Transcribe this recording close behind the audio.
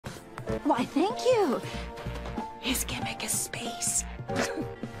Oh, his gimmick is space.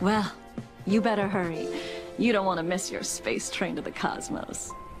 Well, you better hurry. You don't want to miss your space train to the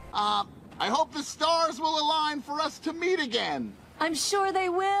cosmos. I hope the stars will align for us to meet again. I'm sure they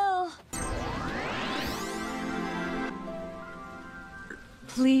will.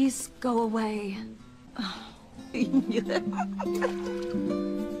 Please go away.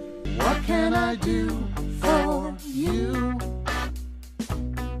 What can I do for you?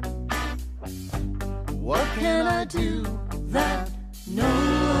 What can I do that No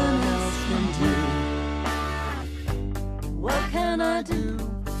one else can do. What can I do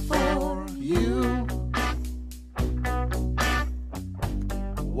for you?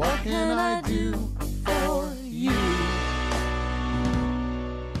 What can I do for you?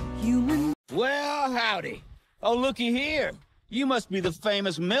 Human. Well, howdy. Oh, looky here. You must be the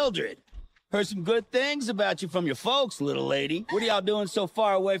famous Mildred. Heard some good things about you from your folks, little lady. What are y'all doing so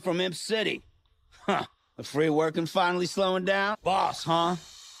far away from Imp City? Huh. The free working finally slowing down? Boss, huh?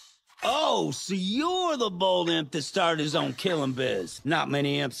 Oh, so you're the bold imp that started his own killing biz. Not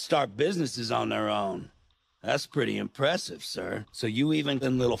many imps start businesses on their own. That's pretty impressive, sir. So you even,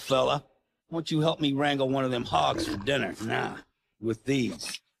 little fella, won't you help me wrangle one of them hogs for dinner? Nah, with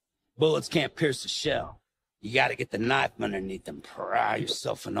these. Bullets can't pierce the shell. You gotta get the knife underneath them, pry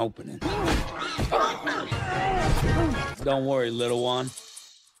yourself an opening. Don't worry, little one.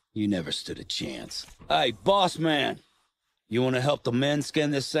 You never stood a chance. Hey, boss man. You wanna help the men skin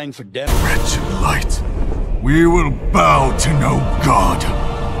this thing for dinner? Wretched light, we will bow to no god.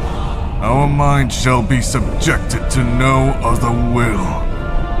 Our mind shall be subjected to no other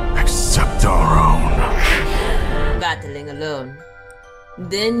will, except our own. Battling alone.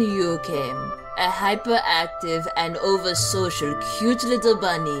 Then you came. A hyperactive and over-social cute little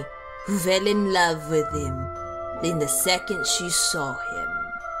bunny who fell in love with him in the second she saw him.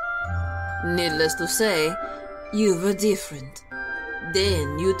 Needless to say, you were different.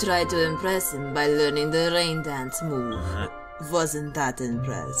 Then you tried to impress him by learning the rain dance move. Wasn't that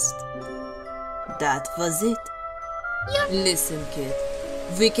impressed? That was it. Listen, kid.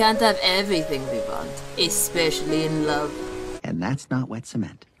 We can't have everything we want, especially in love. And that's not wet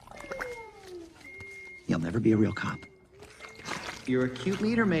cement. You'll never be a real cop. You're a cute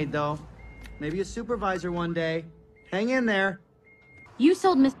leader maid, though. Maybe a supervisor one day. Hang in there. You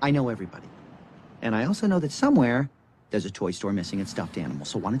sold Miss. I know everybody. And I also know that somewhere there's a toy store missing its stuffed animal,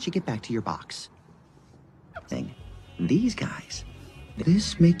 so why don't you get back to your box? Thing. These guys,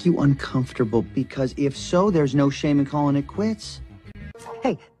 this make you uncomfortable because if so, there's no shame in calling it quits.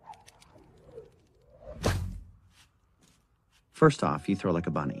 Hey. First off, you throw like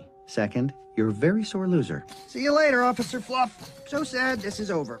a bunny. Second, you're a very sore loser. See you later, Officer Fluff. So sad this is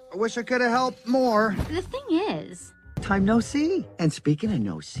over. I wish I could have helped more. The thing is... Time no see. And speaking of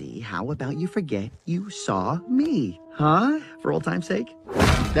no see, how about you forget you saw me? Huh? For old time's sake?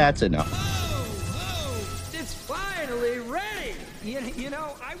 That's enough. Oh, it's finally ready! You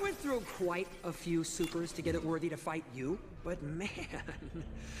know, I went through quite a few supers to get it worthy to fight you, but man,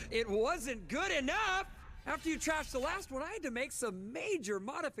 it wasn't good enough! After you trashed the last one, I had to make some major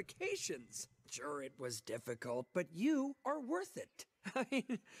modifications. Sure, it was difficult, but you are worth it. I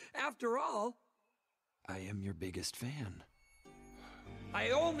mean, after all, I am your biggest fan. I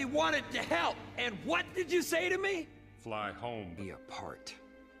only wanted to help, and what did you say to me? Fly home. Be apart.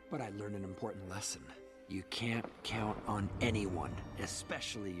 But I learned an important lesson. You can't count on anyone,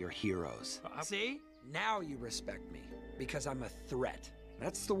 especially your heroes. See? Now you respect me, because I'm a threat.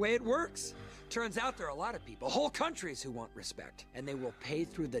 That's the way it works. Turns out there are a lot of people, whole countries, who want respect, and they will pay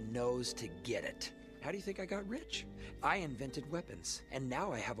through the nose to get it. How do you think I got rich? I invented weapons, and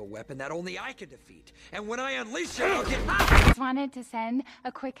now I have a weapon that only I can defeat. And when I unleash it, I'll get... I just wanted to send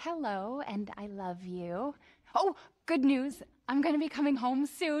a quick hello, and I love you. Oh, good news. I'm gonna be coming home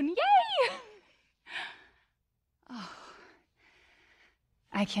soon. Yay! Oh,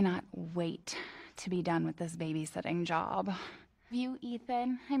 I cannot wait to be done with this babysitting job. You,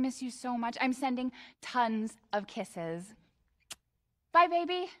 Ethan, I miss you so much. I'm sending tons of kisses. Bye,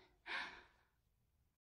 baby.